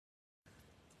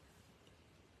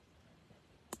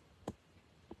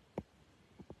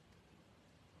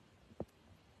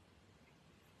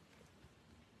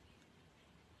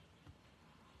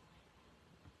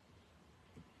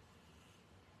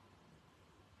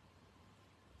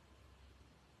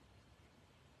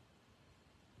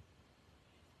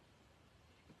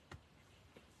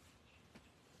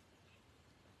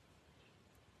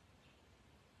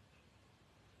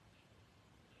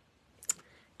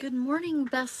Good morning,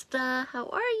 Besta. How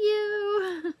are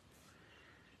you?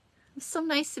 It's so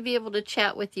nice to be able to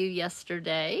chat with you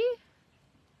yesterday.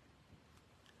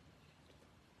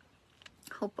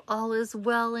 Hope all is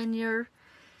well in your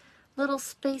little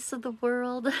space of the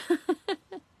world.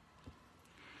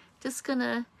 Just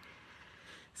gonna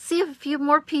see if a few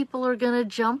more people are gonna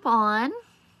jump on.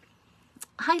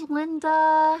 Hi,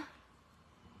 Linda.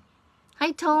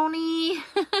 Hi, Tony.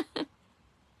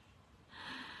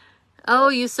 Oh,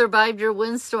 you survived your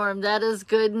windstorm. That is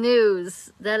good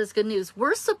news. That is good news.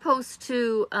 We're supposed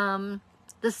to,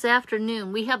 this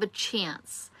afternoon, we have a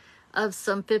chance of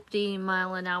some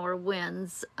 50-mile-an-hour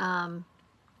winds,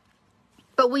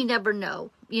 but we never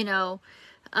know, you know.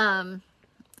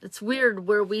 It's weird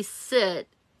where we sit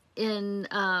in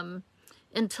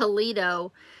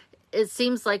Toledo. It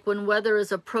seems like when weather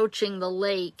is approaching the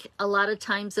lake, a lot of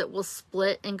times it will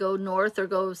split and go north or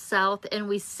go south, and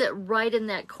we sit right in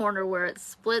that corner where it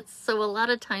splits. So a lot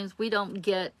of times we don't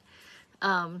get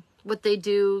what they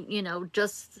do, you know,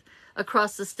 just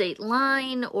across the state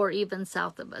line or even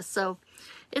south of us. So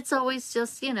it's always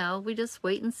just, you know, we just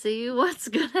wait and see what's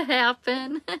going to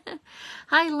happen.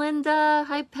 Hi, Linda.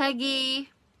 Hi, Peggy.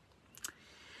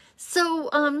 So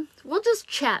we'll just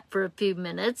chat for a few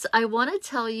minutes. I want to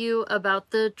tell you about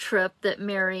the trip that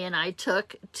Mary and I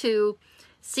took to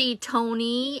see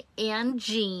Tony and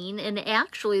Jean, and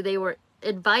actually they were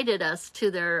invited us to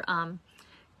their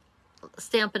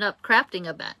Stampin' Up! Crafting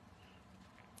event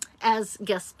as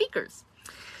guest speakers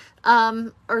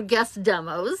or guest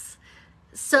demos.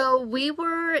 So we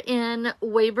were in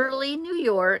Waverly, New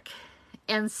York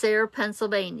and Sayre,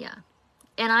 Pennsylvania.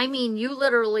 And I mean, you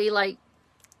literally like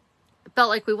felt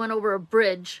like we went over a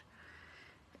bridge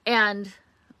and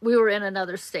we were in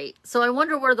another state. So I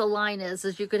wonder where the line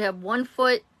is you could have 1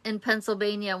 foot in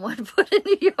Pennsylvania and 1 foot in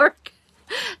New York.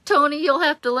 Tony, you'll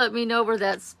have to let me know where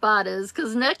that spot is,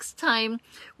 because next time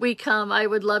we come, I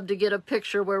would love to get a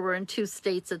picture where we're in 2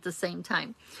 states at the same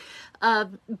time.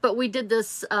 But we did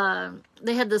this,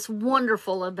 they had this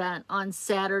wonderful event on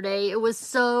Saturday. It was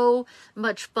so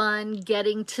much fun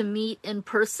getting to meet in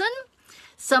person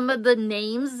some of the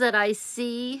names that I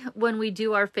see when we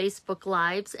do our Facebook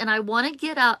Lives. And I want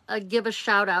to give a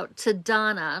shout out to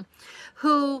Donna,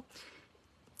 who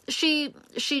she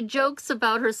jokes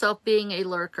about herself being a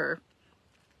lurker.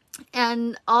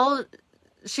 And all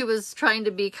she was trying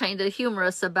to be kind of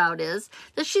humorous about is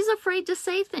that she's afraid to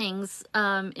say things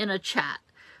in a chat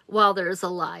while there's a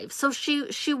live. So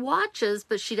she watches,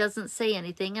 but she doesn't say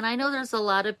anything. And I know there's a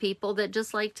lot of people that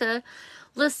just like to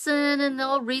listen and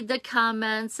they'll read the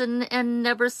comments and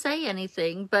never say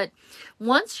anything. But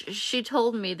once she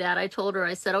told me that, I told her,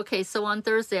 I said, okay, so on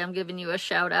Thursday, I'm giving you a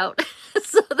shout out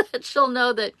so that she'll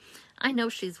know that I know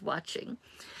she's watching.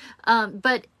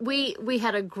 But we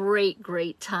had a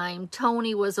great time.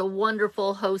 Tony was a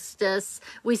wonderful hostess.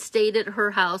 We stayed at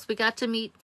her house. We got to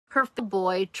meet her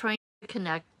boy, trying to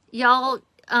connect. Y'all,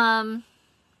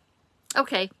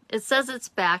 okay, it says it's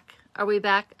back. Are we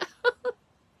back?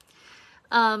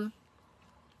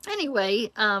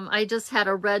 Anyway, I just had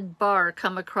a red bar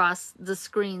come across the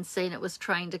screen saying it was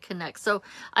trying to connect. So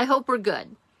I hope we're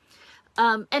good.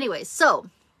 Anyway, so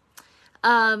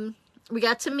we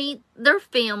got to meet their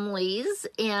families,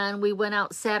 and we went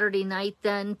out Saturday night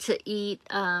then to eat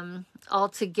all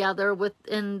together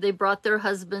and they brought their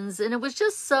husbands, and it was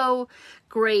just so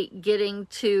great getting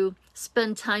to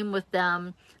spend time with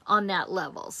them on that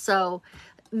level. So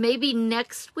maybe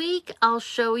next week I'll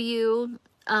show you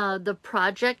the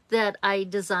project that I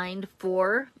designed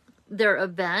for their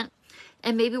event,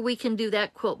 and maybe we can do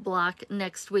that quilt block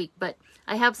next week. But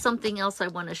I have something else I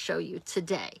want to show you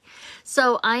today.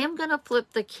 So I am going to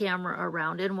flip the camera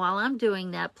around, and while I'm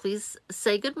doing that, please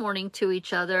say good morning to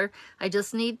each other. I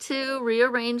just need to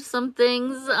rearrange some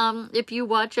things. If you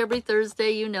watch every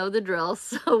Thursday, you know the drill.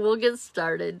 So we'll get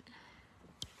started.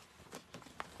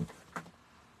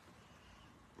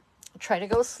 Try to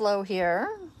go slow here.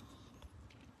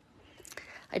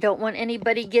 I don't want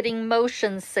anybody getting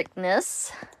motion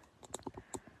sickness.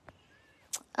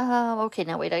 Okay,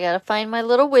 now wait, I gotta find my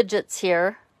little widgets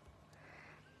here.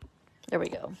 There we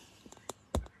go.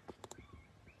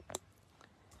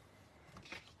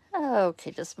 Okay,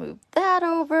 just move that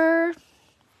over.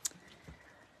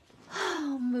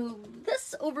 I'll move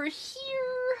this over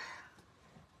here.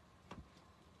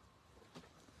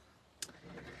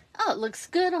 Oh, it looks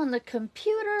good on the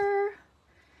computer.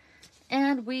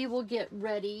 And we will get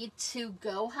ready to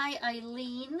go. Hi,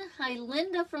 Eileen. Hi,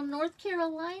 Linda from North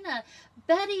Carolina.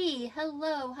 Betty,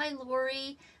 hello. Hi,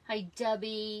 Lori. Hi,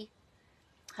 Debbie.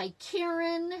 Hi,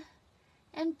 Karen.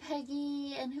 And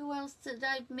Peggy, and who else did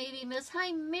I maybe miss?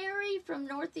 Hi, Mary from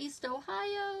Northeast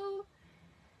Ohio.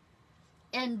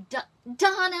 And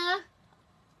Donna.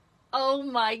 Oh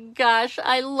my gosh,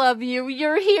 I love you.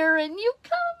 You're here and you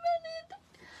commented.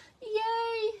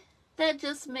 Yay. That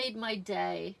just made my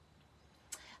day.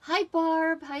 Hi,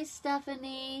 Barb. Hi,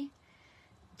 Stephanie.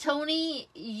 Tony,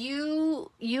 you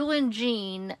and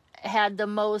Jean had the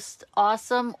most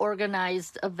awesome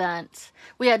organized event.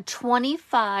 We had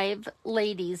 25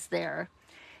 ladies there.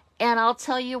 And I'll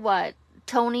tell you what,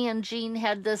 Tony and Jean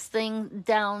had this thing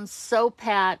down so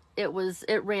pat. It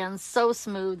ran so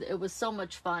smooth. It was so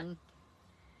much fun.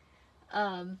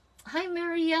 Hi,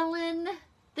 Mary Ellen.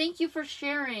 Thank you for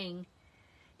sharing.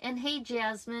 And hey,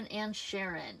 Jasmine and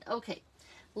Sharon. Okay,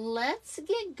 let's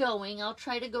get going. I'll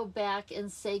try to go back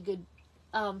and say good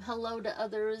hello to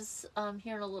others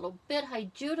here in a little bit. Hi,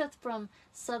 Judith from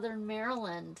Southern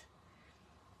Maryland.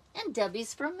 And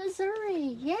Debbie's from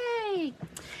Missouri. Yay!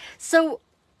 So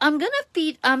I'm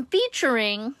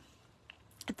featuring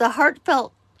the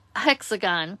Heartfelt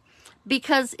Hexagon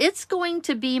because it's going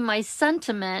to be my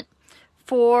sentiment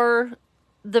for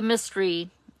the mystery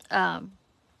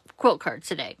quilt card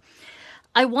today.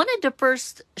 I wanted to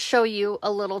first show you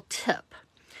a little tip.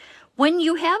 When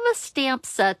you have a stamp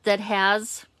set that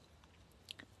has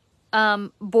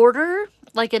border,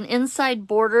 like an inside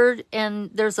border, and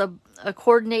there's a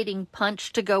coordinating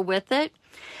punch to go with it,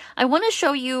 I want to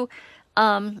show you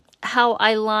how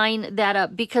I line that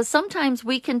up, because sometimes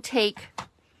we can take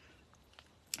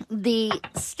the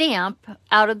stamp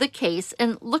out of the case,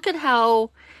 and look at how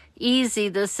easy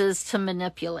this is to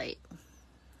manipulate.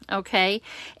 Okay,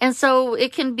 and so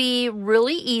it can be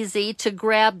really easy to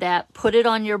grab that, put it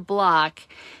on your block,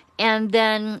 and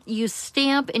then you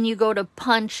stamp and you go to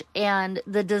punch and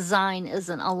the design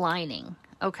isn't aligning.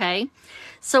 Okay,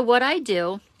 so what I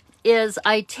do is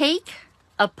I take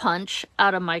a punch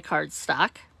out of my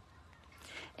cardstock,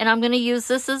 and I'm going to use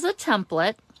this as a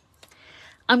template.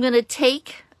 I'm going to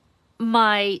take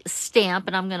my stamp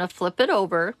and I'm going to flip it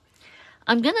over.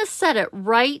 I'm going to set it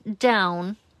right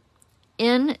down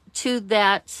into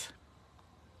that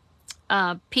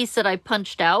piece that I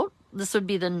punched out. This would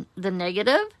be the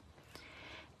negative.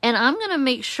 And I'm going to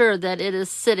make sure that it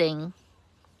is sitting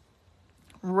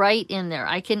right in there.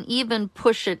 I can even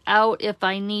push it out if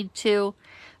I need to,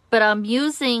 but I'm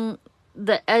using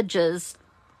the edges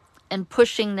and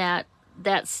pushing that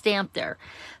stamp there.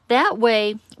 That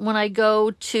way, when I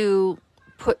go to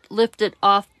lift it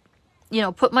off,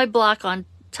 put my block on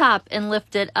top and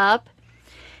lift it up,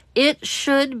 it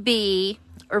should be,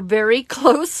 or very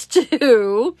close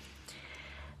to,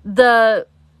 the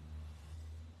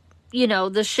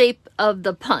shape of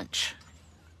the punch.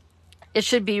 It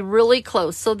should be really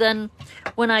close. So then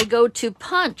when I go to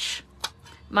punch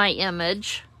my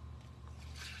image,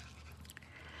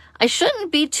 I shouldn't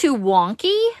be too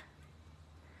wonky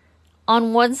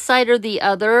on one side or the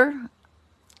other.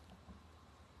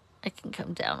 I can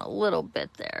come down a little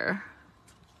bit there.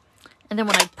 And then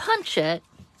when I punch it,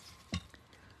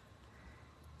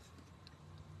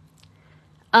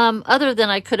 other than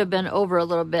I could have been over a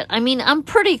little bit. I mean, I'm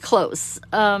pretty close.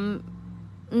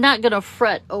 Not going to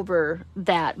fret over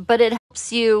that, but it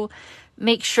helps you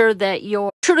make sure that you're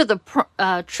true to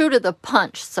the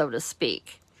punch, so to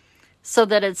speak, so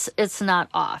that it's not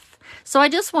off. So I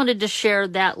just wanted to share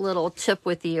that little tip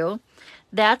with you.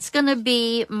 That's going to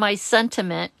be my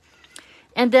sentiment.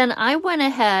 And then I went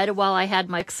ahead, while I had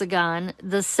my hexagon,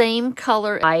 the same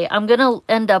color. I'm going to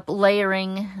end up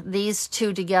layering these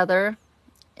two together.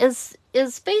 Is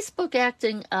Facebook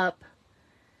acting up?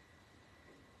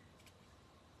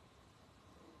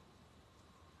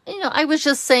 I was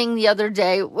just saying the other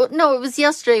day, no, it was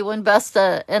yesterday when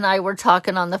Vesta and I were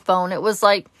talking on the phone. It was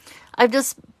like, I've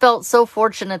just felt so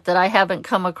fortunate that I haven't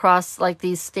come across like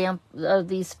these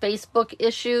Facebook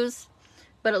issues,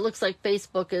 but it looks like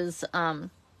Facebook is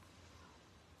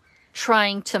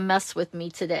trying to mess with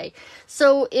me today.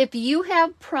 So if you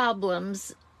have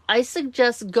problems, I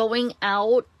suggest going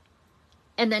out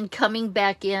and then coming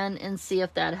back in and see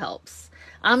if that helps.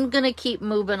 I'm going to keep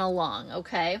moving along,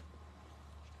 okay?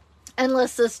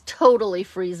 Unless this totally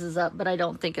freezes up, but I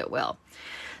don't think it will.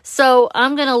 So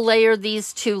I'm going to layer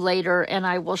these two later, and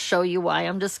I will show you why.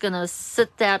 I'm just going to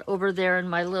sit that over there in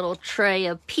my little tray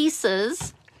of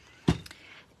pieces,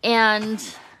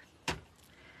 and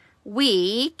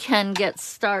we can get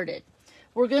started.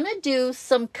 We're going to do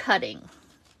some cutting,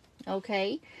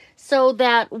 okay? So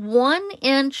that 1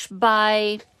 inch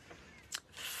by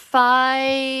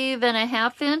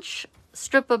 5.5 inch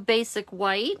strip of basic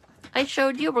white I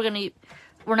showed you,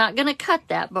 we're not going to cut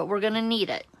that, but we're going to need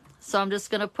it. So I'm just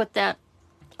going to put that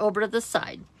over to the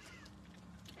side.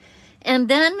 And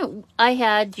then I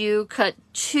had you cut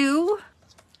 2,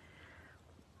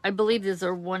 I believe these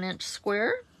are 1-inch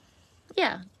square.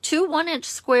 Yeah, 2 1-inch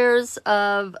squares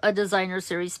of a designer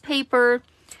series paper.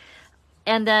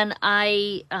 And then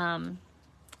I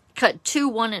cut 2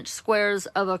 1-inch squares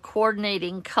of a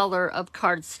coordinating color of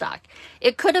cardstock.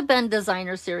 It could have been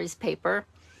designer series paper,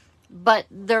 but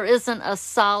there isn't a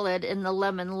solid in the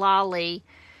Lemon Lolly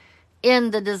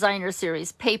in the designer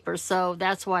series paper, so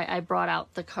that's why I brought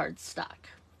out the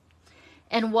cardstock.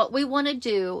 And what we want to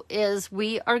do is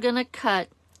we are going to cut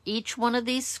each one of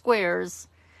these squares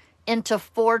into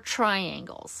 4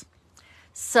 triangles.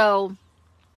 So,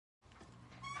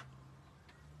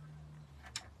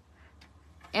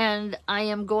 and I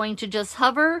am going to just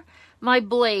hover my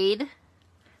blade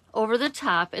over the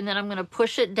top, and then I'm going to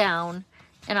push it down,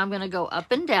 and I'm going to go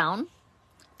up and down.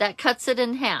 That cuts it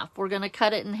in half. We're going to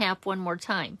cut it in half one more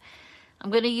time. I'm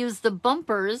going to use the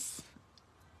bumpers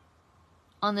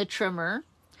on the trimmer.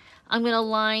 I'm going to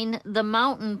line the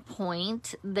mountain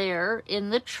point there in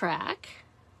the track.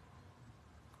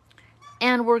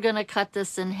 And we're going to cut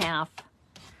this in half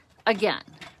again.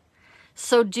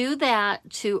 So do that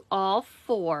to all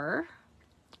 4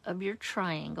 of your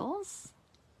triangles.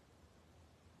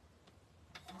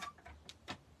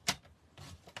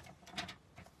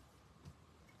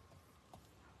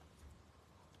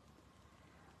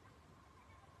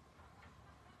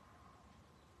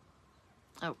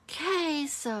 Okay,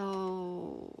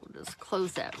 so just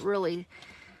close that really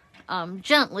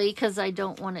gently because I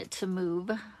don't want it to move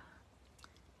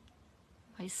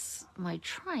my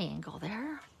triangle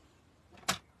there.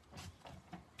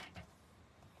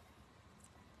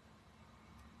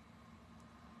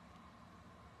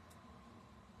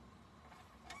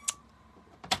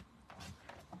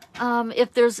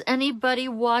 If there's anybody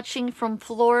watching from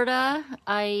Florida,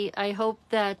 I hope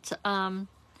that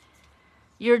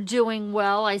you're doing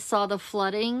well. I saw the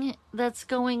flooding that's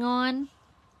going on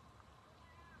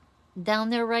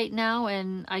down there right now,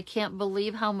 and I can't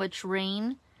believe how much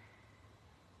rain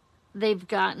they've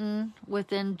gotten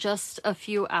within just a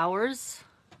few hours.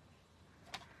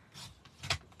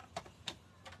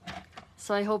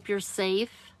 So I hope you're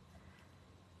safe.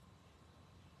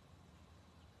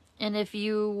 And if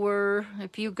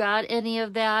you got any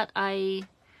of that, my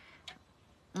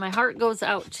heart goes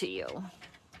out to you.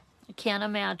 I can't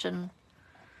imagine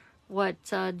what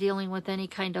dealing with any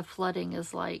kind of flooding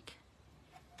is like.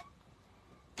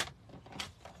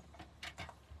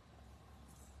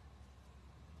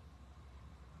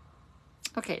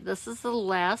 Okay, this is the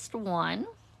last one.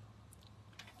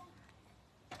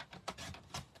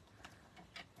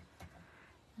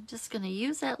 I'm just going to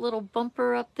use that little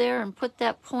bumper up there and put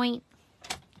that point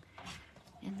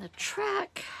in the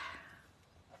track.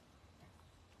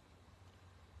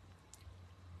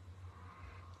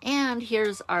 And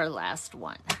here's our last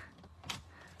one.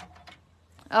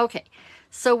 Okay,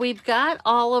 so we've got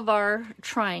all of our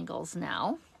triangles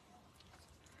now.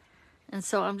 And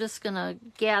so I'm just going to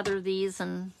gather these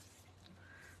and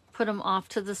put them off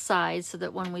to the side so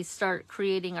that when we start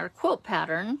creating our quilt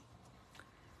pattern,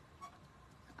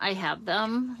 I have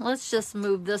them. Let's just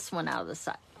move this one out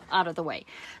of the way.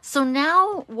 So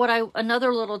now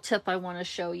another little tip I want to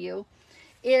show you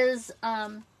is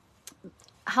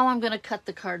how I'm going to cut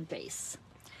the card base.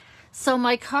 So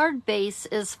my card base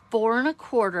is 4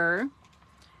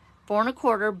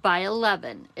 1/4 by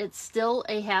 11. It's still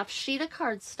a half sheet of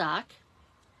cardstock.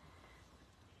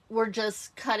 We're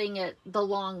just cutting it the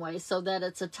long way so that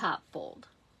it's a top fold.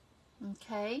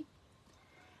 Okay.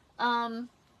 I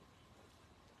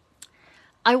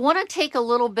want to take a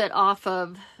little bit off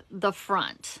of the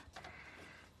front.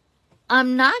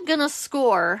 I'm not going to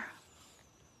score,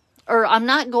 or I'm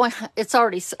not going,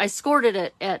 I scored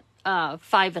it at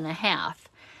 5.5,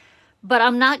 but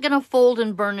I'm not going to fold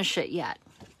and burnish it yet.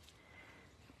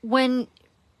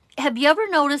 Have you ever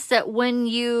noticed that when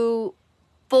you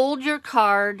fold your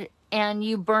card and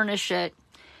you burnish it,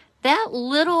 that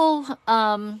little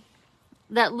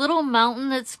mountain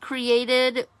that's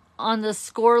created on the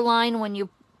score line when you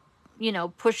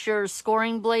push your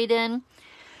scoring blade in,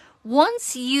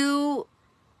 once you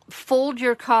fold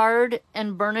your card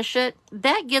and burnish it,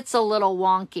 that gets a little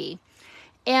wonky.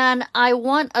 And I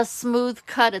want a smooth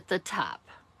cut at the top.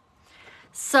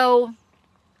 So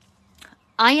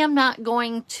I am not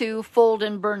going to fold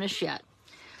and burnish yet.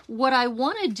 What I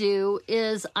want to do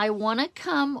is I want to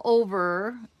come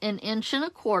over 1 1/4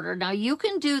 inches. Now you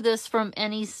can do this from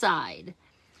any side.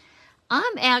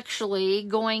 I'm actually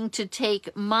going to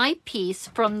take my piece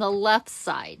from the left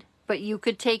side, but you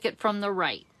could take it from the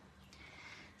right.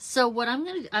 So what I'm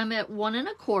at 1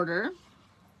 1/4 inches,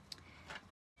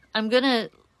 I'm going to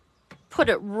put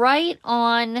it right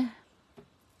on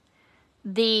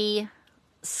the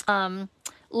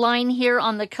line here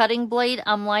on the cutting blade.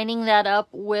 I'm lining that up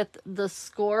with the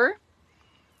score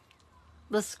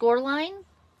line.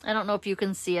 I don't know if you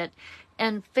can see it.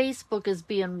 And Facebook is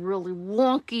being really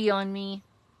wonky on me.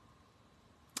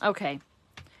 Okay.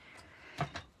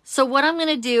 So what I'm going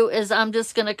to do is I'm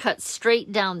just going to cut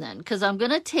straight down then, because I'm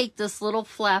going to take this little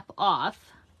flap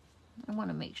off. I want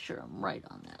to make sure I'm right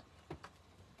on that.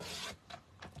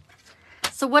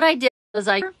 So what I did is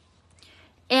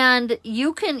and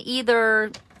you can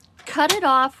either cut it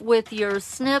off with your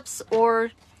snips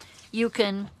or you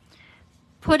can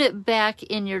put it back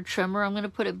in your trimmer. I'm going to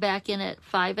put it back in at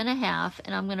 5.5,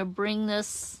 and I'm going to bring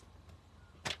this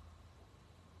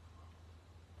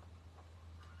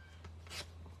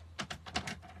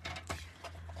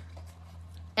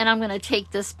and I'm going to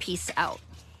take this piece out.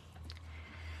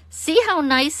 See how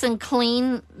nice and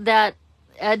clean that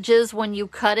edge is when you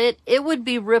cut it? It would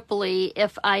be ripply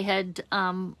if I had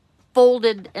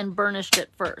folded and burnished it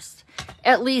first.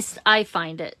 At least I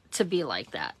find it to be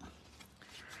like that.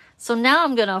 So now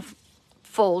I'm going to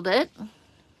fold it,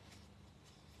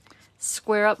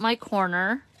 square up my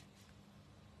corner,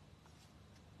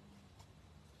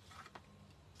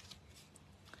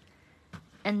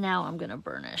 and now I'm going to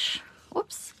burnish.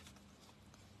 Whoops.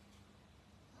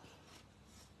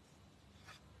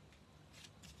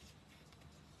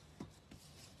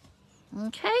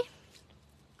 Okay.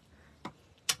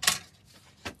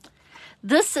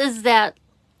 This is that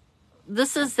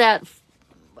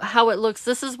how it looks.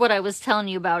 This is what I was telling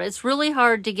you about. It's really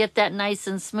hard to get that nice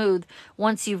and smooth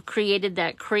once you've created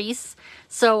that crease.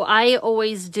 So I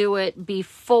always do it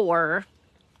before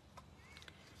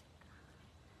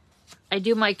I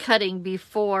do my cutting,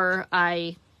 before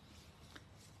I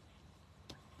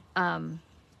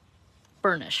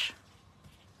burnish,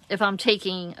 if I'm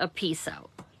taking a piece out.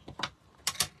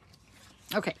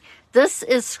 Okay, this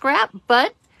is scrap,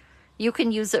 but you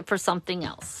can use it for something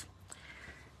else.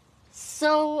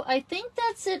 So I think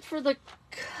that's it for the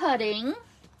cutting.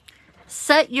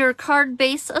 Set your card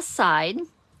base aside.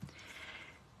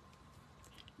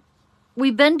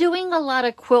 We've been doing a lot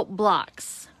of quilt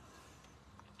blocks.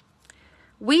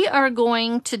 We are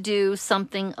going to do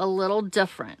something a little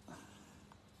different.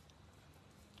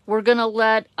 We're going to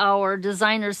let our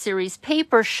designer series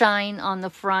paper shine on the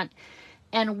front,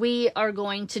 and we are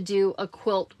going to do a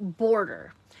quilt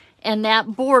border. And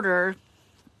that border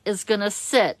is going to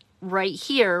sit right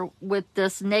here with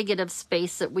this negative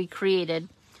space that we created,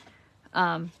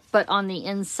 but on the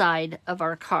inside of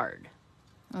our card.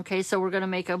 Okay, so we're going to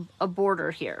make a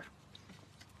border here.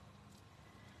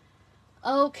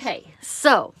 Okay,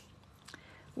 so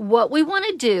what we want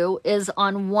to do is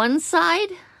on one side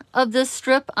of this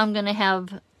strip, I'm going to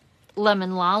have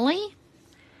Lemon Lolly.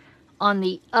 On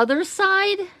the other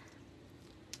side,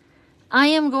 I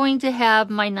am going to have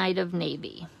my Night of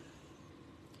Navy.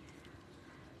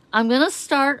 I'm going to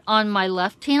start on my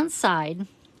left-hand side,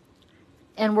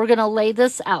 and we're going to lay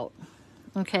this out,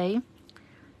 okay?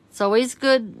 It's always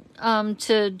good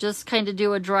to just kind of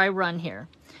do a dry run here.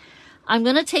 I'm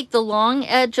going to take the long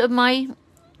edge of my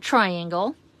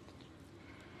triangle,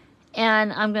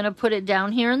 and I'm going to put it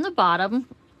down here in the bottom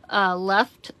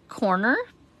left corner.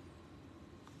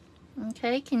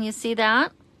 Okay, can you see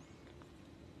that?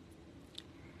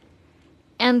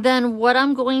 And then what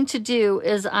I'm going to do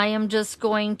is I am just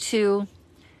going to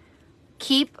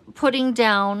keep putting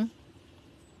down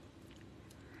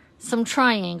some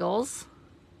triangles.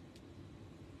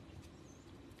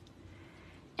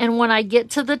 And when I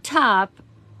get to the top,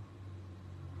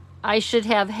 I should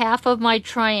have half of my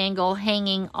triangle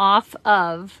hanging off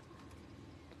of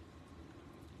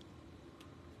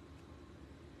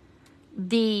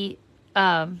the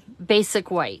basic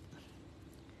white.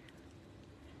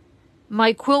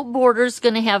 My quilt border is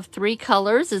going to have 3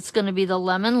 colors. It's going to be the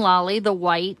Lemon Lolly, the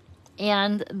white,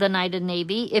 and the Night of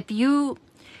Navy. If you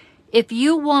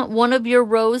want one of your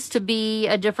rows to be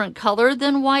a different color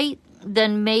than white,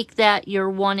 then make that your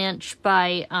 1 inch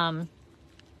by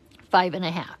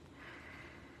 5.5.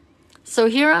 So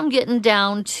here I'm getting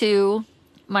down to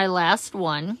my last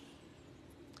one,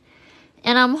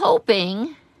 and I'm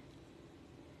hoping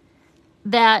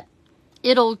that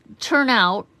it'll turn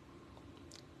out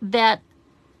that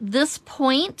this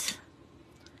point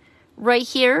right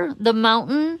here, the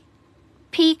mountain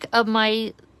peak of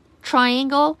my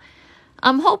triangle,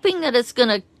 I'm hoping that it's going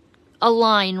to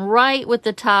align right with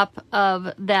the top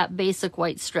of that basic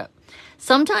white strip.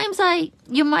 Sometimes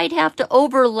you might have to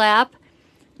overlap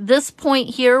this point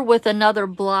here with another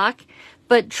block,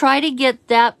 but try to get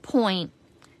that point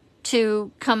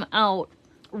to come out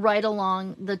right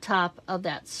along the top of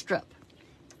that strip.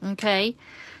 Okay,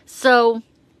 so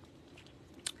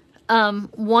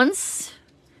once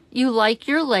you like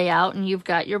your layout and you've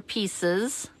got your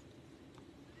pieces,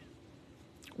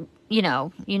 you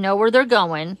know where they're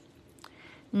going.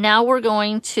 Now we're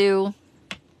going to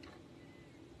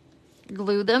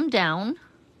glue them down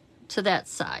to that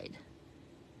side.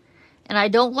 And I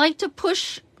don't like to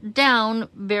push down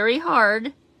very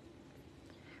hard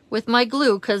with my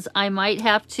glue because I might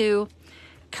have to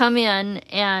come in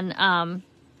and,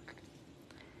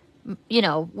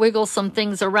 wiggle some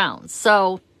things around.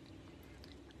 So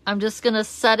I'm just going to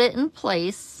set it in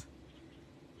place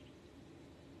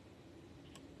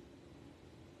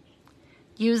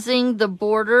using the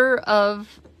border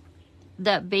of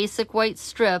that basic white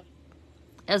strip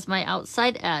as my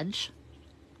outside edge.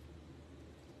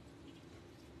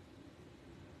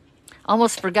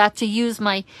 Almost forgot to use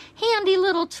my handy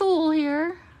little tool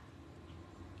here.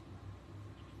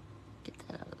 Get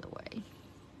that out of the way.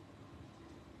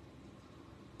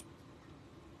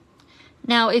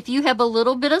 Now, if you have a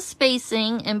little bit of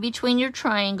spacing in between your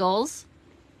triangles,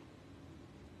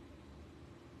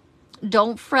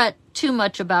 don't fret too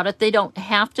much about it. They don't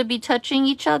have to be touching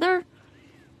each other.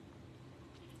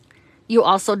 You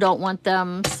also don't want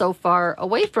them so far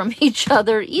away from each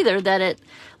other either that it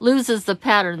loses the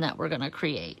pattern that we're going to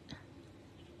create.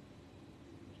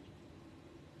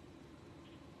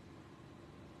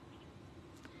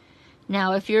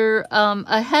 Now, if you're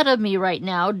ahead of me right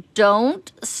now, don't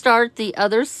start the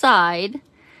other side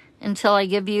until I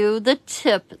give you the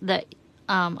tip that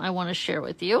I want to share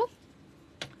with you.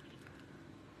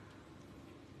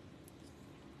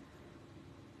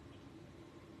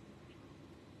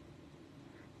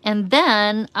 And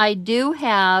then I do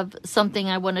have something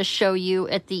I want to show you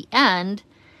at the end.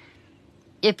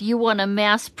 If you want to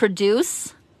mass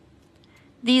produce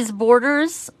these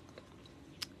borders,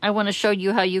 I want to show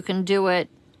you how you can do it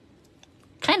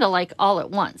kind of like all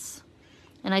at once.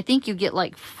 And I think you get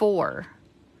like four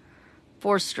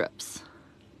strips.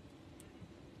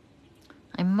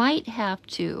 I might have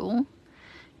to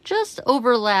just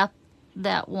overlap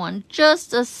that one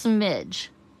just a smidge,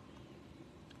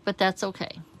 but that's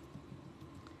okay.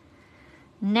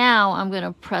 Now I'm going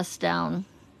to press down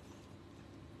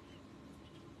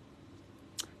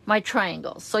my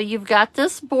triangle. So you've got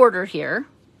this border here.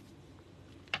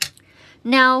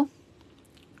 Now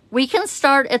we can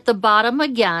start at the bottom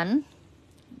again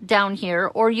down here,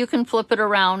 or you can flip it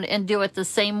around and do it the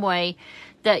same way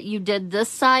that you did this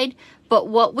side. But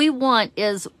what we want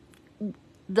is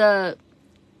the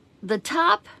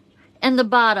top and the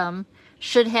bottom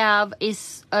should have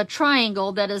a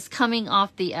triangle that is coming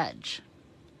off the edge,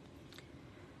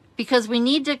 because we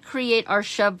need to create our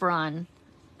chevron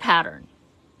pattern.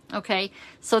 Okay,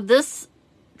 so this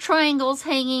triangle's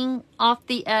hanging off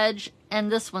the edge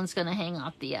and this one's going to hang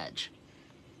off the edge.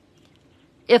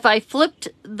 If I flipped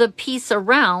the piece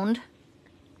around,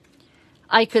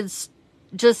 I could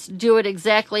just do it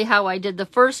exactly how I did the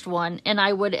first one and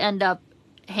I would end up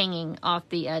hanging off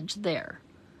the edge there.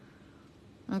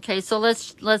 Okay, so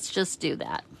let's just do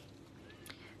that.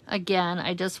 Again,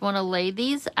 I just want to lay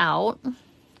these out.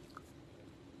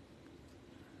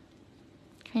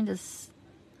 Kind of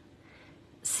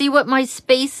see what my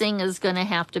spacing is going to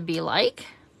have to be like.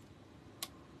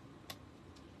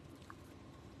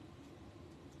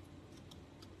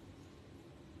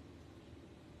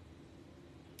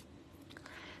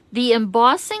 The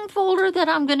embossing folder that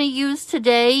I'm going to use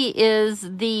today is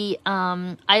the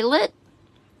eyelet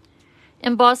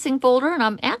embossing folder, and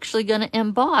I'm actually going to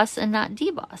emboss and not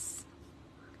deboss.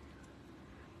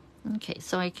 Okay,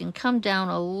 so I can come down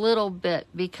a little bit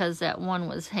because that one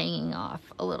was hanging off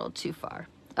a little too far.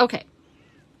 Okay,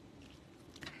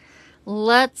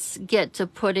 let's get to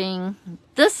putting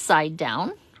this side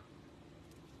down.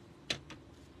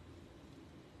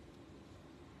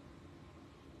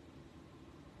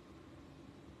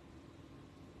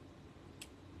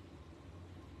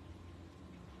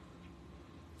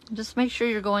 Just make sure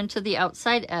you're going to the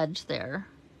outside edge there.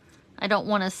 I don't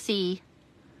want to see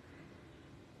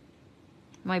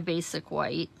my basic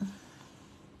white.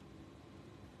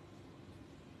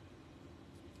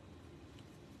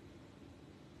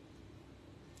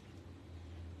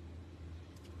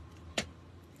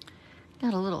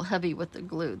 Got a little heavy with the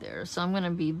glue there, so I'm going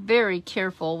to be very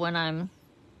careful when I'm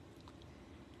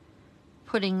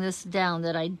putting this down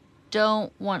that I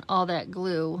don't want all that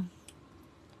glue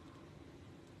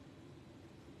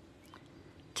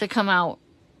to come out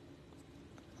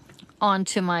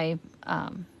onto my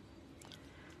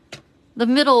the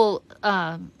middle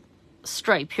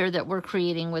stripe here that we're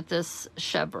creating with this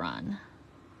chevron.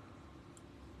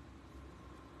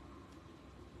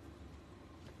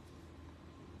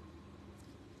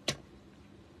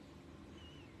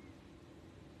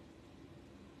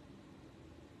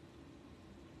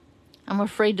 I'm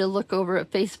afraid to look over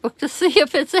at Facebook to see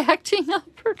if it's acting up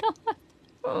or not.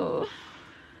 Oh.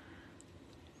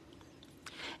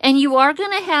 And you are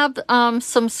going to have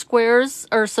some squares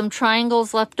or some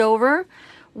triangles left over,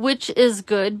 which is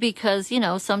good because, you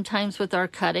know, sometimes with our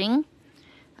cutting,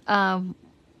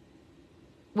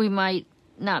 we might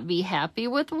not be happy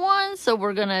with one. So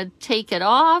we're going to take it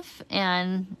off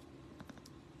and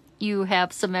you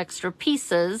have some extra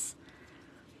pieces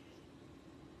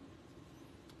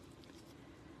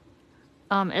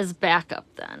as backup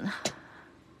then.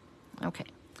 Okay.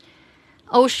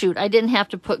 Oh shoot, I didn't have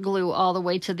to put glue all the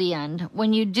way to the end.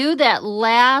 When you do that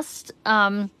last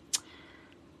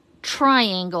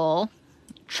triangle,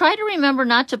 try to remember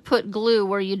not to put glue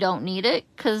where you don't need it,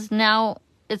 because now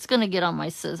it's going to get on my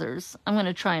scissors. I'm going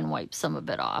to try and wipe some of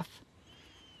it off.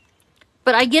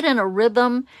 But I get in a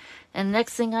rhythm, and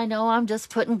next thing I know, I'm just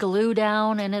putting glue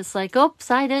down, and it's like,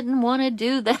 oops, I didn't want to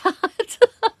do that.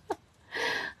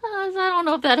 I don't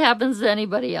know if that happens to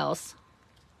anybody else.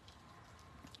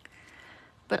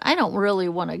 But I don't really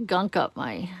want to gunk up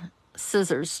my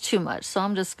scissors too much, so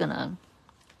I'm just going to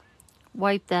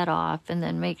wipe that off and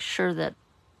then make sure that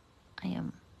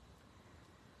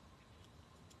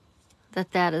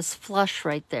that is flush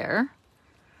right there.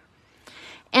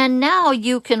 And now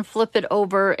you can flip it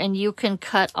over and you can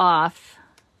cut off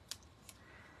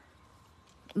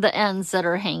the ends that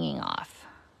are hanging off.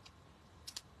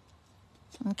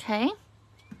 Okay.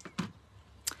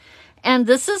 And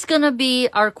this is going to be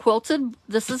our quilted,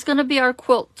 this is going to be our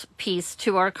quilt piece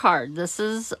to our card. This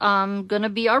is going to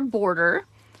be our border.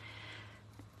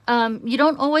 You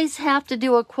don't always have to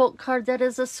do a quilt card that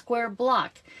is a square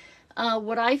block.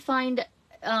 What I find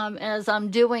as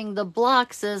I'm doing the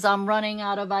blocks is I'm running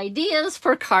out of ideas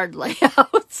for card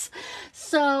layouts.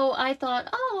 So I thought,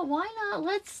 oh, why not?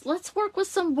 Let's work with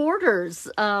some borders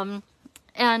and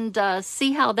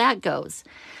see how that goes.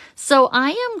 So I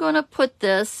am going to put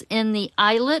this in the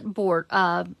eyelet board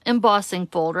embossing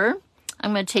folder.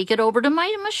 I'm going to take it over to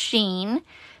my machine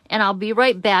and I'll be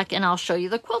right back and I'll show you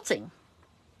the quilting.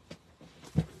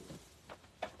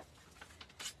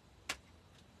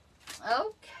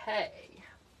 Okay.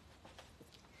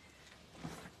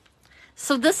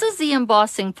 So this is the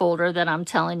embossing folder that I'm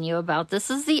telling you about. This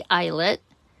is the eyelet.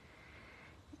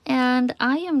 And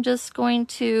I am just going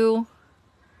to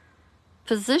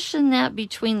position that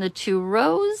between the two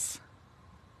rows.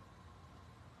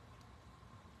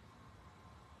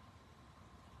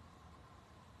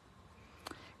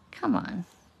 Come on.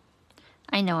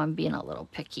 I know I'm being a little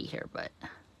picky here, but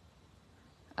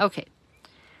okay.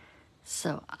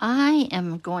 So I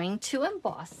am going to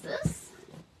emboss this.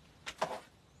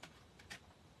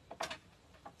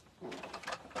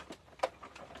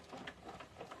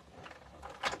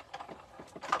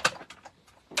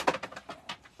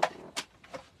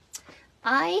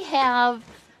 I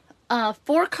have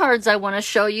 4 cards I want to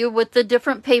show you with the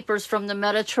different papers from the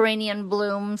Mediterranean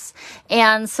Blooms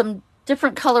and some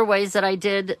different colorways that I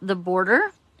did the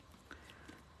border.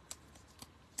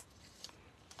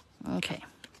 Okay.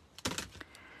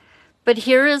 But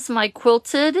here is my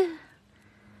quilted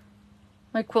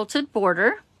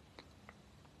border.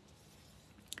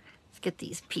 Let's get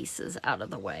these pieces out of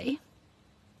the way.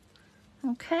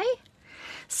 Okay.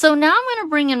 So now I'm going to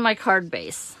bring in my card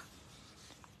base.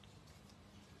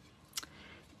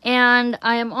 And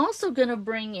I am also going to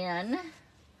bring in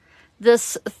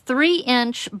this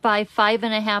 3-inch by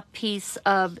 5.5 piece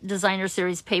of Designer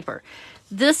Series paper.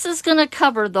 This is going to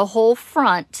cover the whole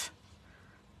front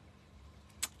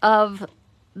of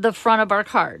the front of our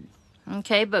card.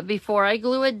 Okay, but before I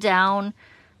glue it down,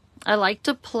 I like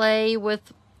to play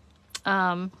with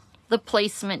the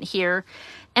placement here.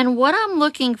 And what I'm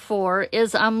looking for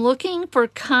is I'm looking for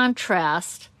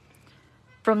contrast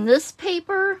from this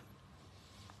paper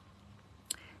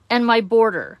and my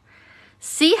border.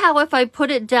 See how if I put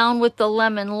it down with the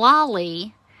Lemon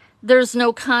Lolly, there's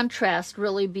no contrast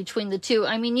really between the two.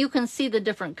 I mean, you can see the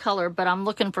different color, but I'm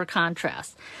looking for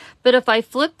contrast. But if I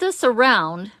flip this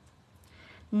around,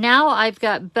 now I've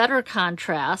got better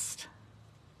contrast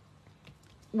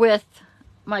with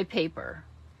my paper.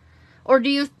 Or do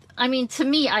you, I mean, to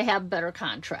me, I have better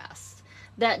contrast.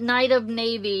 That Night of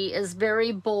Navy is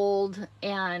very bold,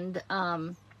 and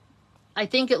I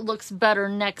think it looks better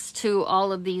next to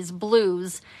all of these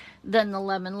blues than the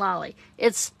Lemon Lolly.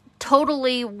 It's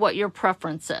totally what your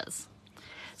preference is.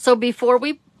 So before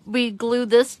we glue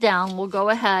this down, we'll go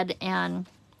ahead and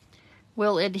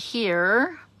we'll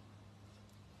adhere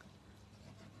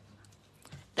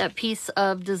that piece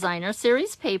of Designer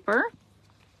Series paper.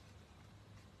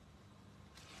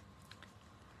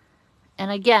 And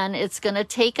again, it's going to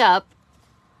take up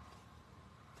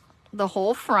the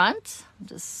whole front. I'm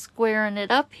just squaring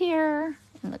it up here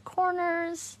in the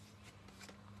corners.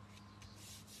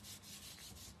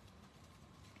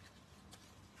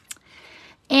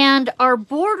 And our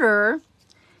border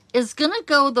is going to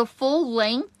go the full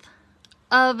length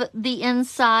of the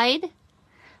inside,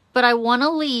 but I want to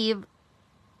leave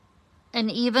an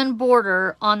even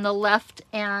border on the left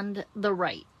and the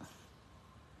right.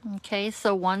 Okay,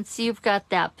 so once you've got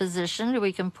that positioned,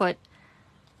 we can put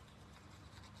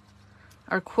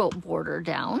our quilt border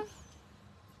down.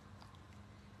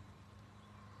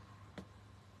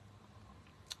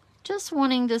 Just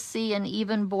wanting to see an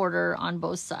even border on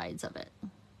both sides of it.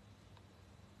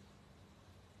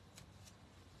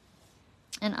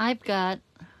 And I've got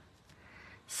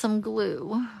some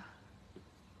glue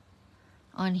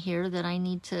on here that I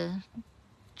need to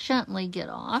gently get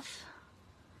off.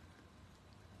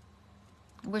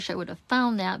 I wish I would have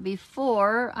found that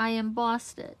before I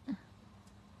embossed it,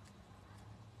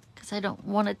 because I don't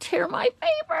want to tear my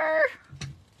paper.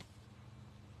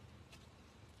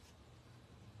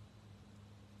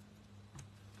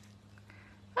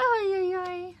 Ay, ay,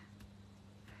 ay.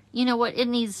 You know what? It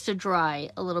needs to dry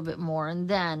a little bit more, and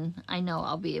then I know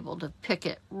I'll be able to pick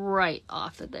it right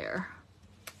off of there.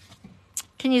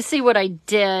 Can you see what I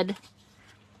did?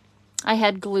 I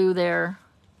had glue there.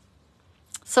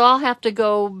 So I'll have to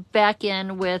go back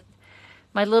in with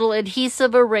my little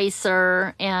adhesive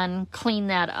eraser and clean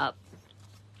that up.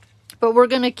 But we're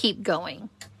going to keep going,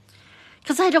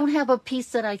 because I don't have a piece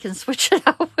that I can switch it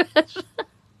out with.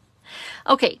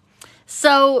 Okay,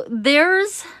 so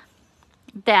there's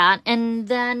that, and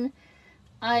then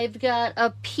I've got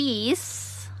a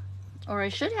piece, or I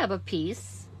should have a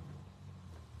piece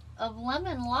of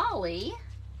lemon lolly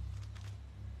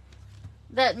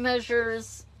that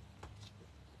measures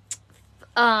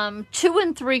 2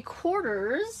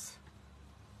 3/4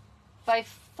 by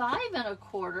 5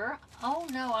 1/4. Oh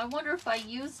no, I wonder if I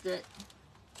used it.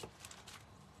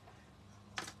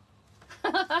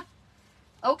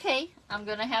 Okay, I'm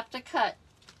gonna have to cut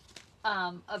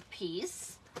a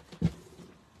piece.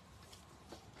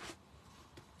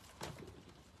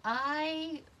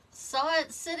 I saw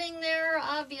it sitting there,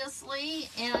 obviously,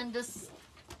 and just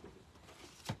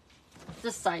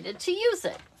decided to use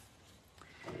it.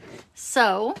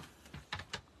 So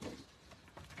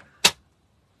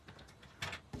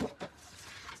I'll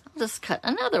just cut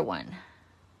another one.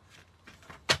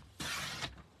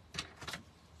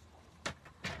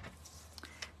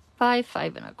 By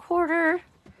 5 1/4.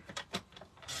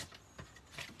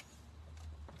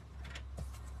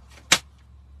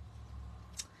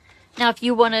 Now, if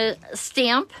you want to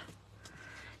stamp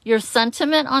your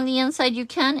sentiment on the inside, you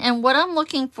can. And what I'm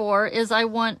looking for is I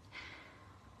want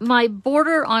my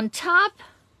border on top,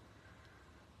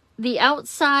 the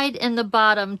outside, and the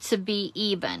bottom to be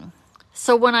even.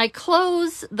 So when I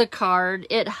close the card,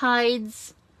 it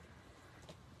hides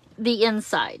the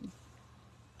inside.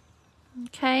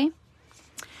 Okay.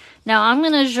 Now I'm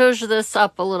going to zhuzh this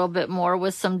up a little bit more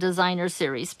with some designer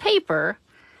series paper.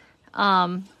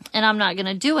 And I'm not going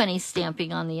to do any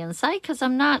stamping on the inside because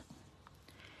I'm not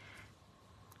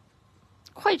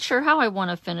quite sure how I want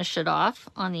to finish it off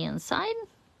on the inside.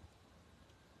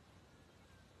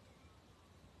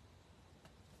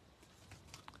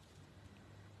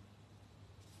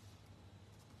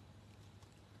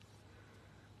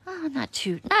 Oh, not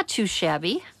too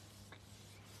shabby.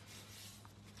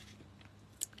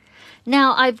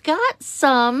 Now I've got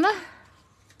some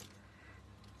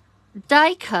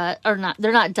die cut, or not,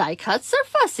 they're not die cuts, they're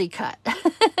fussy cut.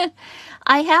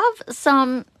 I have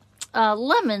some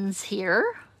lemons here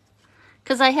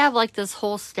because I have like this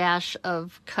whole stash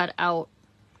of cut out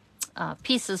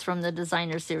pieces from the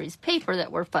designer series paper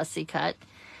that were fussy cut.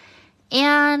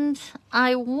 And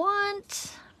I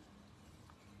want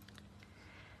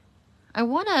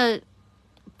to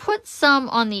put some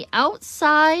on the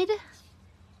outside.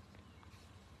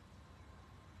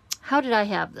 How did I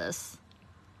have this?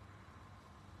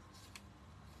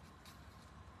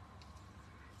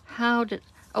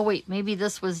 Oh wait, maybe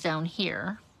this was down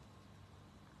here.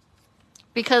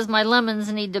 Because my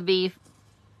lemons need to be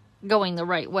going the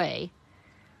right way.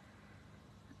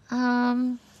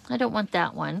 I don't want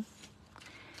that one.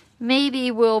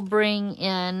 Maybe we'll bring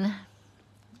in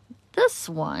this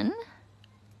one.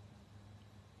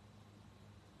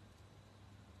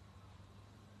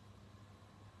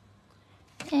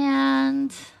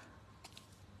 And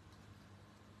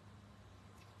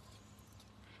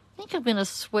I think I'm going to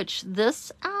switch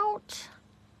this out.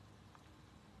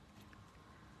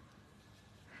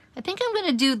 I think I'm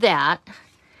going to do that.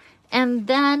 And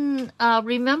then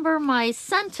remember my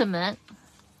sentiment.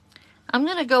 I'm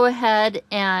going to go ahead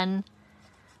and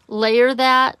layer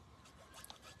that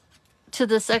to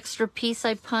this extra piece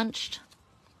I punched.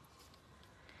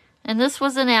 And this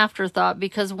was an afterthought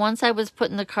because once I was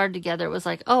putting the card together, it was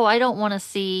like, oh, I don't want to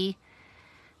see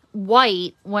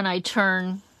white when I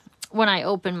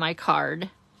open my card.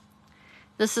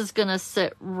 This is going to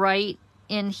sit right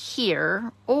in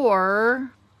here,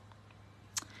 or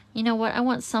you know what? I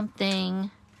want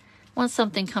something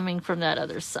coming from that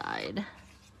other side.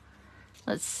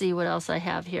 Let's see what else I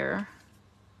have here.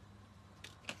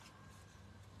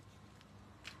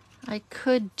 I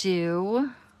could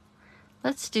do,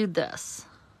 let's do this.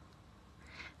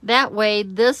 That way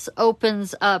this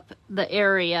opens up the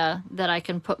area that I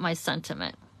can put my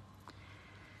sentiment.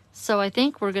 So I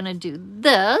think we're going to do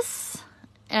this,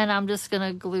 and I'm just going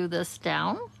to glue this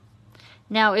down.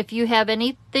 Now, if you have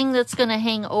anything that's going to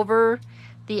hang over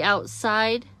the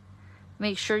outside,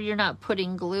 make sure you're not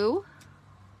putting glue.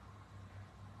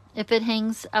 If it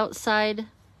hangs outside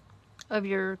of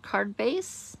your card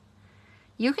base,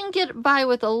 you can get by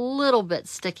with a little bit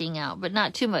sticking out, but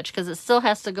not too much because it still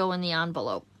has to go in the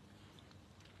envelope.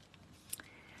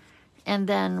 And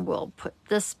then we'll put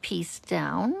this piece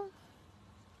down.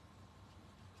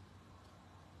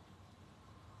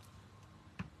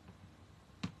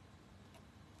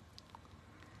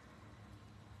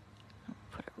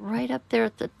 Put it right up there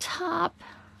at the top.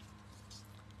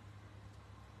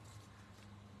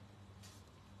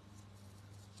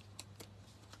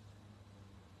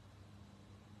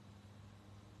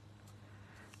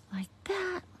 Like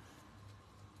that.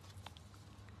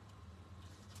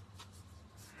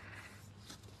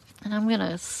 And I'm going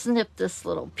to snip this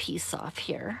little piece off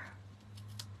here.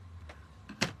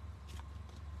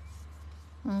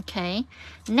 Okay.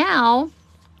 Now,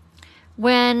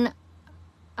 when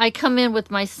I come in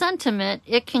with my sentiment,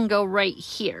 it can go right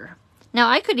here. Now,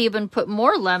 I could even put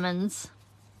more lemons.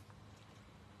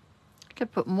 I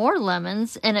could put more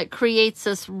lemons, and it creates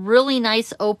this really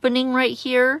nice opening right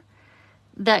here.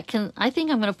 That can, I think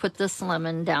I'm going to put this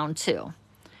lemon down too.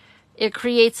 It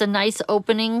creates a nice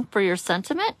opening for your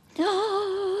sentiment.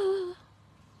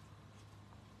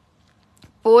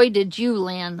 Boy, did you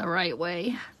land the right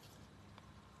way.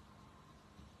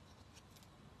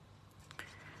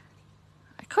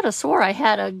 I could have swore I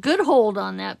had a good hold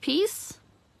on that piece.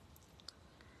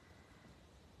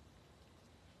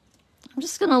 I'm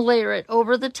just going to layer it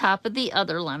over the top of the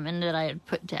other lemon that I had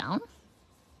put down.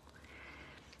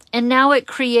 And now it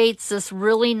creates this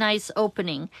really nice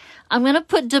opening. I'm going to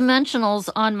put dimensionals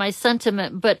on my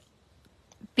sentiment, but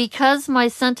because my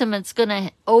sentiment's going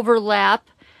to overlap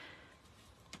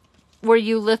where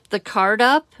you lift the card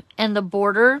up and the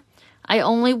border, I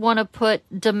only want to put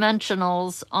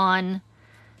dimensionals on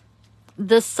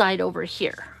this side over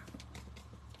here.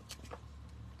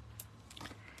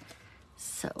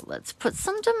 So let's put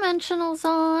some dimensionals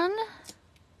on.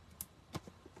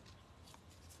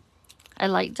 I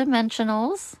like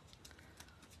dimensionals.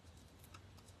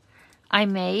 I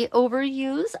may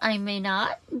overuse, I may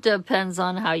not. Depends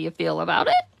on how you feel about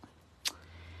it.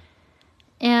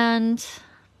 And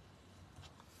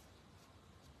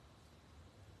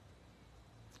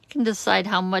you can decide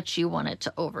how much you want it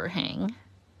to overhang.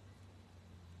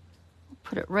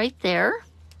 Put it right there.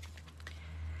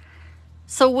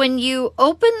 So when you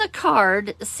open the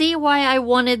card, see why I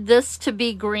wanted this to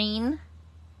be green?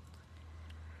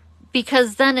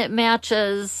 Because then it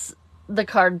matches the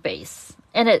card base,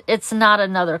 and it's not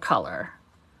another color.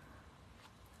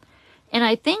 And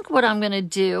I think what I'm going to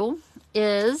do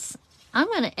is I'm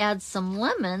going to add some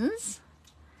lemons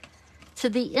to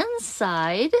the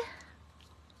inside.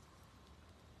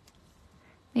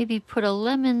 Maybe put a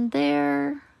lemon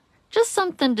there. Just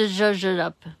something to zhuzh it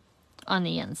up on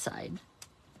the inside.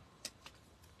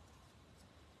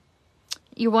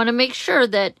 You want to make sure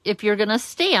that if you're going to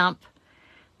stamp,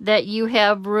 that you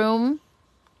have room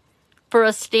for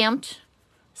a stamped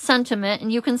sentiment,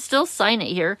 and you can still sign it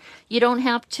here. You don't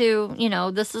have to, you know,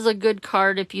 this is a good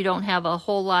card if you don't have a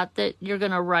whole lot that you're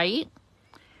going to write.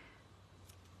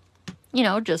 You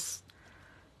know, just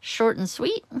short and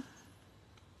sweet.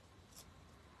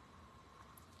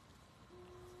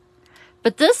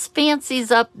 But this fancies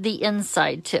up the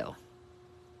inside too.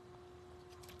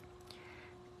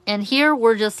 And here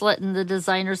we're just letting the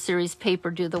designer series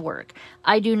paper do the work.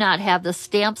 I do not have the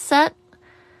stamp set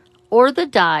or the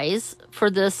dies for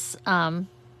this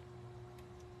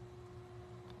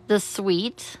this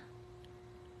suite.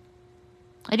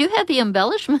 I do have the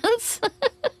embellishments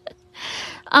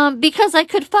because I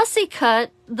could fussy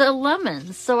cut the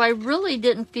lemons, so I really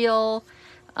didn't feel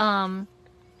that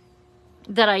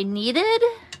I needed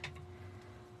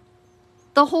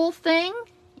the whole thing.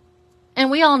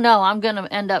 we all know I'm going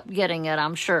to end up getting it,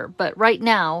 I'm sure. But right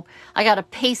now, I got to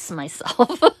pace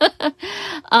myself.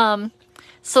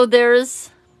 So there's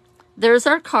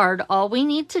our card. All we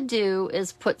need to do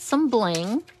is put some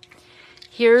bling.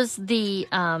 Here's the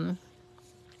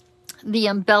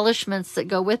embellishments that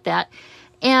go with that.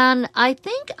 And I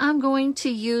think I'm going to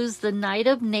use the Night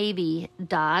of Navy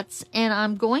dots, and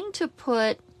I'm going to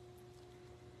put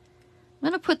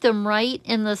them right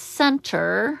in the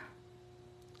center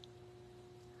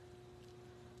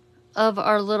of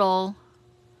our little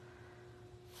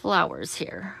flowers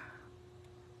here.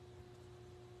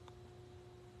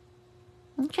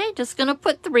 Okay, just going to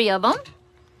put 3 of them.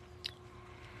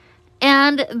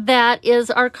 And that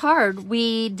is our card.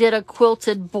 We did a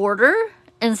quilted border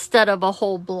instead of a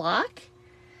whole block.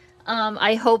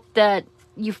 I hope that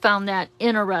you found that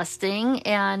interesting.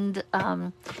 And,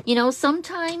 you know,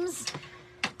 sometimes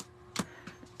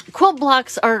quilt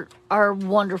blocks are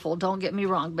wonderful, don't get me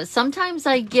wrong. But sometimes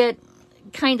I get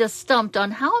kind of stumped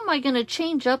on how am I going to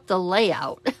change up the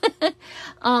layout.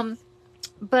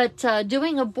 But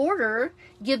doing a border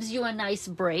gives you a nice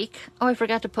break. Oh, I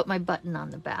forgot to put my button on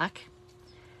the back.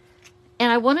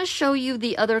 And I want to show you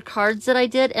the other cards that I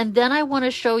did. And then I want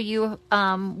to show you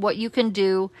what you can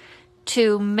do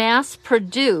to mass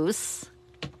produce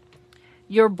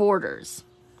your borders,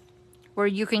 where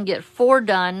you can get 4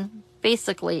 done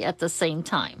basically at the same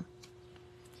time.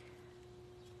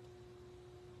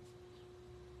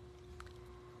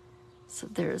 So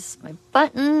there's my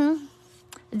button.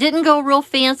 Didn't go real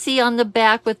fancy on the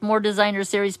back with more designer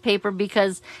series paper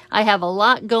because I have a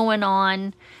lot going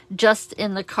on just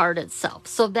in the card itself.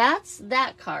 So that's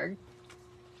that card.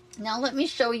 Now let me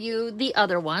show you the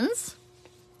other ones.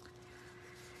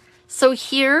 So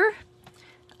here,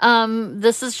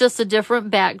 this is just a different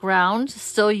background.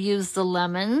 Still use the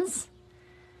lemons.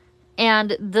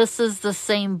 And this is the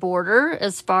same border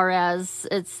as far as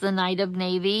it's the Night of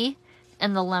Navy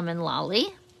and the Lemon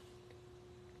Lolly.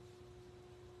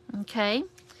 Okay.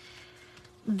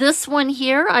 This one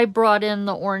here, I brought in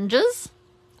the oranges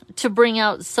to bring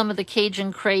out some of the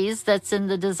Cajun craze that's in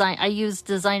the design. I used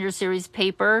designer series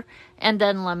paper and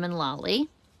then Lemon Lolly.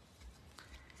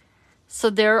 So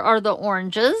there are the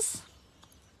oranges.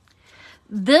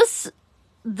 This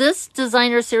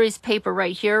designer series paper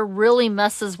right here really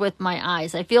messes with my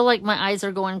eyes. I feel like my eyes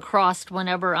are going crossed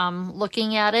whenever I'm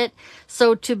looking at it.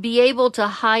 So to be able to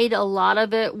hide a lot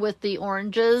of it with the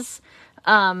oranges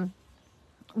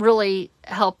really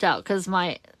helped out, because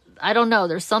I don't know,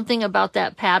 there's something about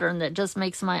that pattern that just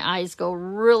makes my eyes go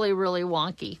really, really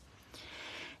wonky.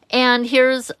 And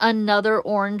here's another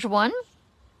orange one.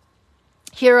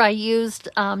 Here I used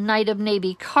Night of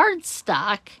Navy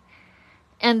cardstock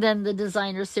and then the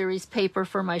designer series paper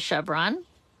for my chevron.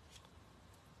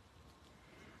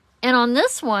 And on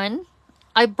this one,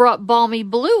 I brought Balmy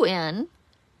Blue in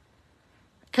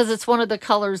because it's one of the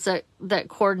colors that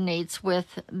coordinates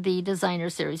with the designer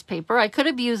series paper. I could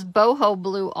have used Boho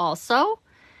Blue also.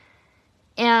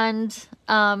 And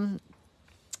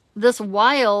this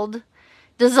wild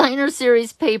designer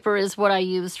series paper is what I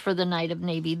used for the Night of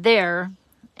Navy there,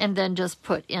 and then just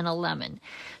put in a lemon.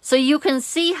 So you can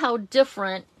see how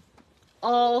different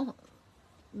all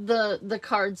the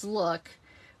cards look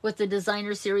with the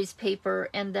designer series paper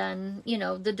and then, you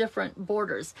know, the different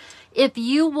borders. If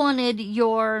you wanted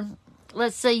your,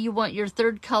 let's say you want your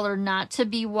third color not to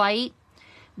be white,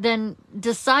 then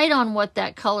decide on what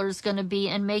that color is going to be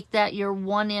and make that your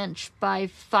 1 inch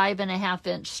by 5.5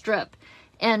 inch strip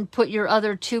and put your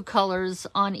other 2 colors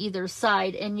on either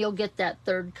side and you'll get that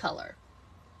third color.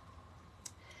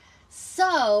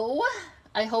 So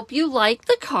I hope you like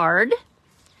the card.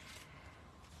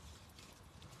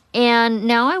 And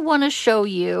now I want to show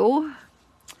you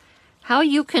how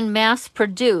you can mass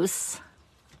produce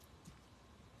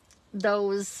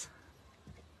those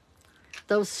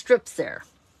strips there.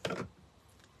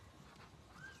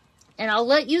 And I'll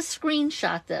let you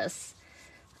screenshot this.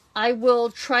 I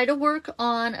will try to work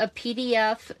on a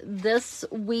PDF this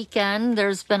weekend.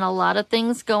 There's been a lot of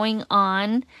things going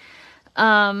on.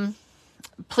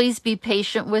 Please be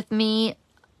patient with me.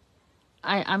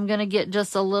 I'm going to get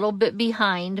just a little bit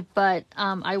behind, but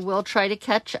I will try to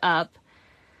catch up.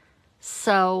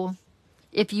 So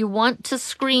if you want to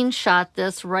screenshot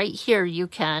this right here, you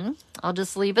can. I'll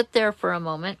just leave it there for a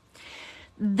moment.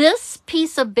 This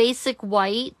piece of basic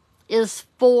white is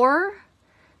 4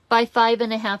 by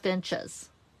 5.5 inches.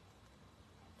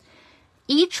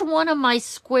 Each one of my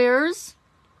squares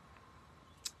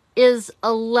is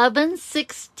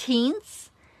 11/16.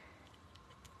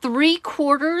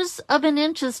 3/4 of an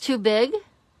inch is too big.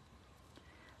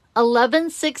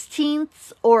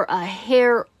 11/16 or a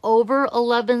hair over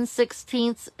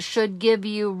 11/16 should give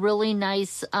you really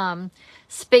nice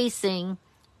spacing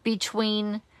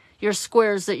between your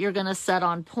squares that you're going to set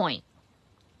on point.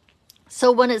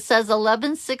 So when it says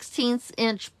 11/16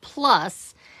 inch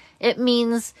plus, it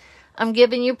means I'm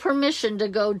giving you permission to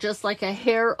go just like a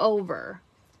hair over,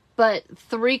 but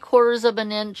 3/4 of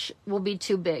an inch will be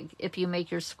too big if you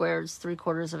make your squares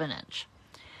 3/4 of an inch.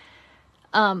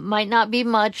 Might not be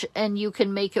much and you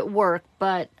can make it work,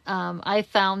 but I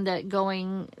found that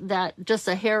going that just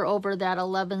a hair over that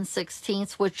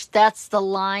 11/16, which that's the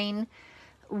line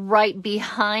right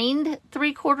behind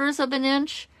 3/4 of an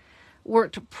inch,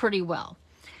 worked pretty well.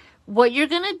 What you're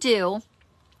going to do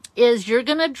is you're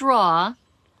going to draw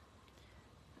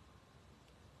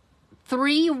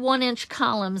 3 1-inch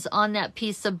columns on that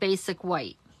piece of basic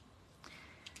white.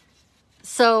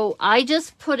 So I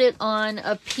just put it on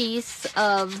a piece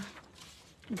of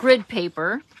grid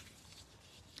paper,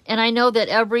 and I know that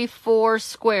every 4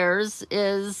 squares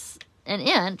is an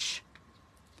inch,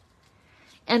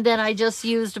 and then I just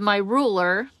used my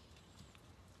ruler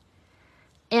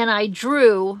and I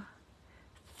drew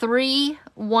 3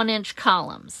 1-inch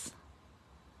columns.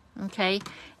 Okay,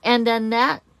 and then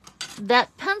that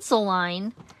pencil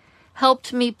line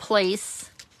helped me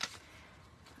place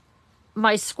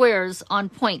my squares on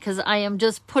point, because I am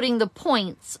just putting the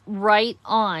points right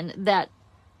on that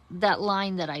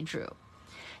line that I drew.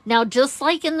 Now, just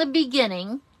like in the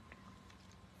beginning,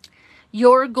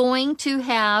 you're going to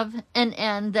have an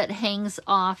end that hangs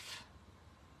off,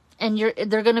 and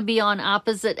they're going to be on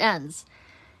opposite ends.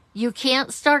 You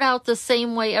can't start out the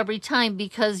same way every time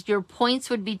because your points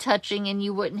would be touching and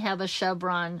you wouldn't have a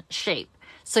chevron shape.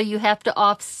 So you have to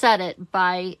offset it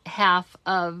by half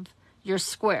of your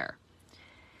square.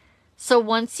 So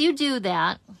once you do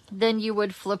that, then you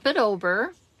would flip it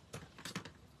over.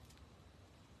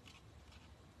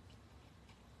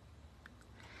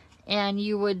 And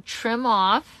you would trim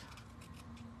off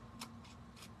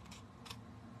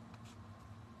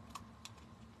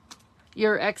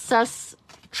your excess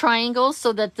triangles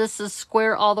so that this is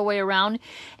square all the way around.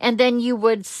 And then you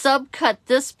would subcut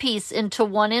this piece into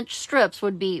 1-inch strips,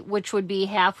 which would be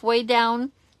halfway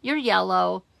down your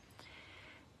yellow.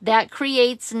 That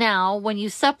creates now, when you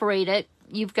separate it,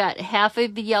 you've got half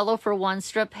of the yellow for one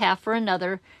strip, half for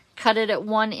another. Cut it at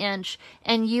 1 inch,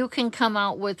 and you can come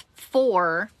out with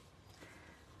 4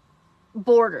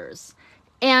 borders.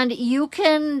 And you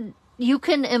can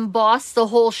emboss the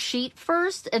whole sheet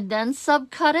first and then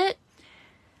subcut it.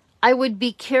 I would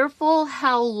be careful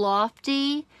how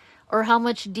lofty or how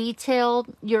much detail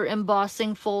your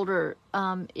embossing folder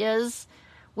is.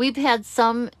 We've had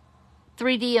some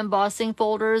 3D embossing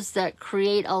folders that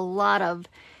create a lot of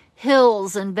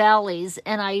hills and valleys,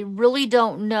 and I really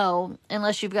don't know,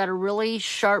 unless you've got a really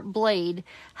sharp blade,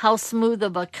 how smooth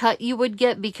of a cut you would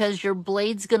get, because your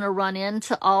blade's going to run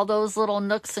into all those little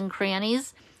nooks and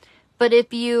crannies. But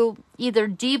if you either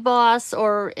deboss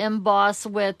or emboss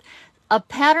with a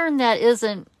pattern that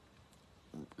isn't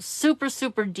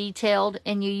super detailed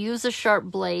and you use a sharp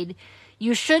blade,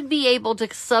 you should be able to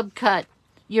subcut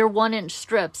your 1-inch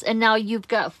strips, and now you've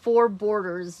got 4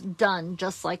 borders done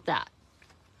just like that.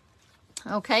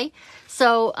 Okay,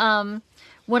 so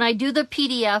when I do the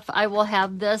PDF, I will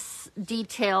have this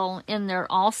detail in there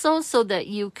also, so that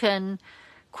you can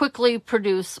quickly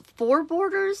produce 4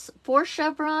 borders, 4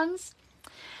 chevrons.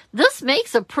 This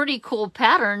makes a pretty cool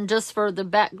pattern just for the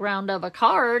background of a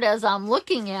card. As I'm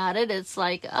looking at it, it's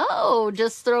like, oh,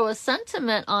 just throw a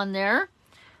sentiment on there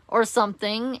or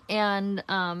something, and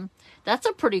that's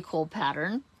a pretty cool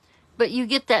pattern, but you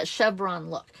get that chevron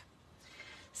look.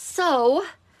 So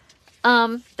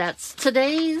that's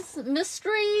today's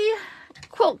mystery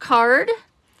quilt card,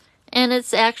 and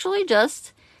it's actually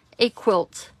just a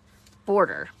quilt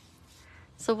border.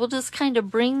 So we'll just kind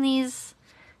of bring these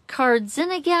cards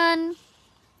in again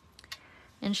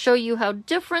and show you how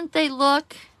different they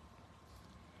look.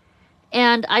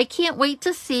 And I can't wait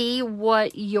to see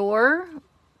what your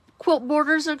quilt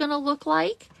borders are going to look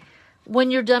like.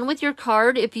 When you're done with your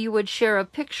card, if you would share a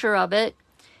picture of it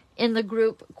in the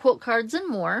group Quilt Cards and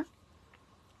More.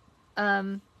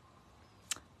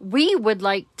 We would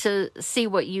like to see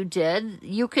what you did.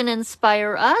 You can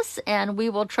inspire us, and we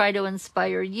will try to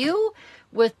inspire you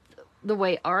with the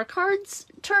way our cards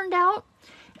turned out.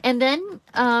 And then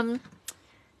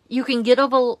you can get a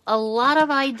lot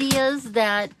of ideas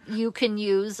that you can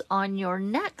use on your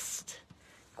next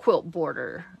quilt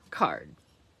border card.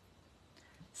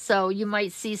 So you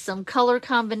might see some color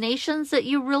combinations that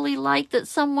you really like that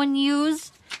someone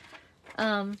used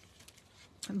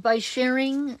by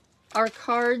sharing our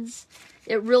cards,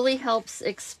 it really helps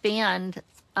expand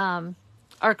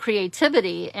our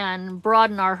creativity and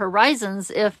broaden our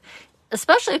horizons,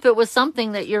 especially if it was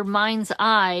something that your mind's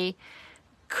eye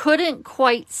couldn't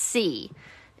quite see.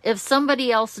 If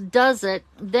somebody else does it,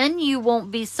 then you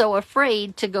won't be so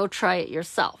afraid to go try it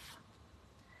yourself.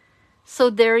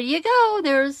 So there you go.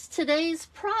 There's today's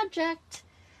project.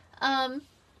 Did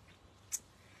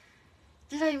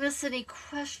I miss any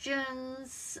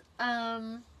questions?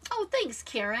 Oh, thanks,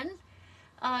 Karen.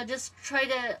 Just try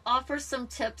to offer some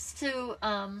tips to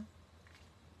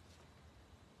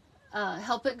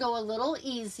help it go a little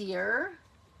easier.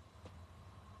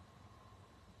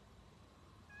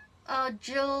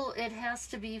 Jill, it has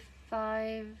to be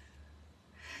 5.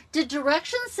 Did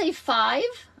directions say 5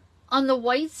 on the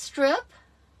white strip?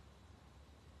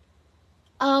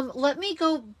 Let me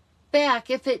go back.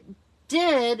 If it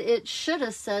did, it should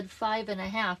have said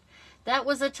 5.5. That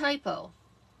was a typo.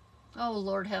 Oh,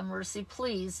 Lord have mercy.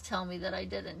 Please tell me that I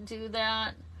didn't do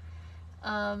that.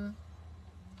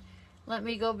 Let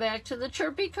me go back to the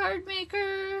Chirpy Card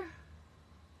Maker.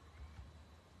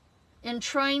 In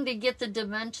trying to get the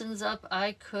dimensions up,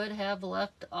 I could have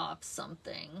left off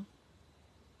something.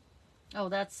 Oh,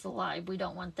 that's the lie. We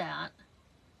don't want that.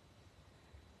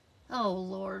 Oh,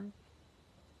 Lord.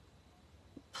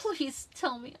 Please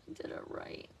tell me I did it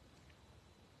right.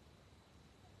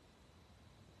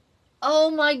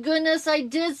 Oh my goodness, I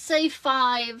did say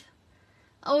 5.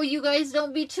 Oh, you guys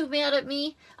don't be too mad at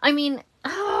me. I mean,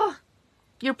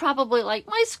 you're probably like,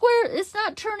 my square is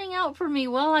not turning out for me.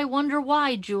 Well, I wonder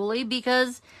why, Julie,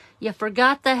 because you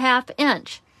forgot the 1/2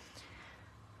 inch.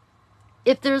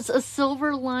 If there's a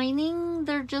silver lining,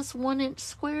 they're just 1-inch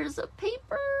squares of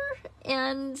paper,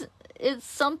 and it's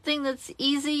something that's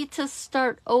easy to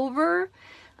start over.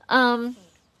 I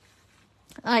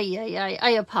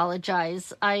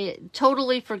apologize. I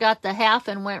totally forgot the 1/2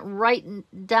 and went right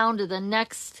down to the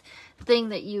next thing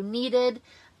that you needed.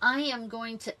 I am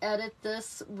going to edit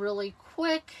this really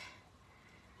quick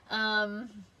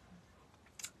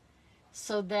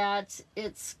so that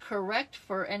it's correct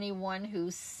for anyone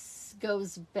who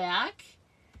goes back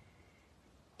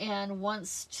and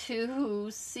wants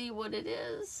to see what it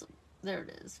is. There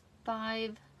it is.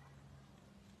 5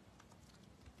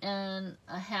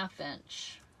 1/2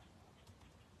 inch.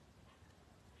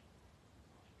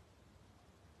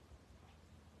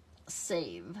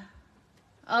 Save.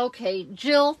 Okay,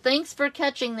 Jill, thanks for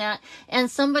catching that. And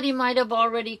somebody might have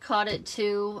already caught it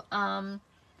too.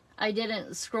 I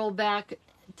didn't scroll back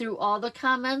through all the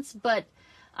comments, but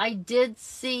I did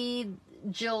see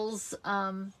Jill's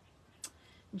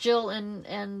Jill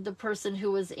and the person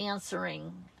who was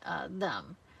answering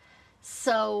them.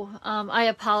 So I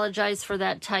apologize for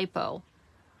that typo.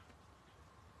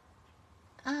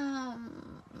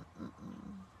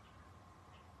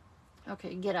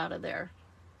 Okay, get out of there.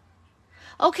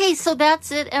 Okay, so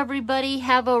that's it, everybody.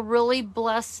 Have a really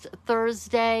blessed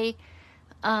Thursday.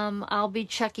 I'll be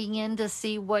checking in to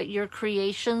see what your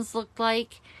creations look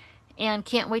like, and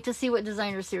can't wait to see what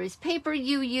designer series paper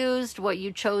you used, what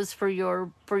you chose for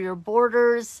your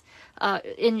borders,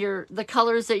 in the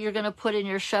colors that you're going to put in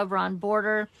your chevron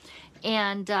border.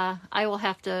 And I will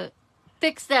have to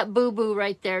fix that boo-boo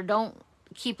right there. Don't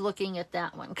keep looking at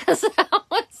that one, because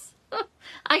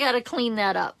I got to clean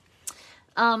that up.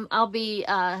 I'll be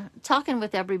talking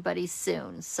with everybody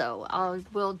soon, so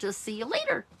we'll just see you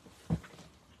later.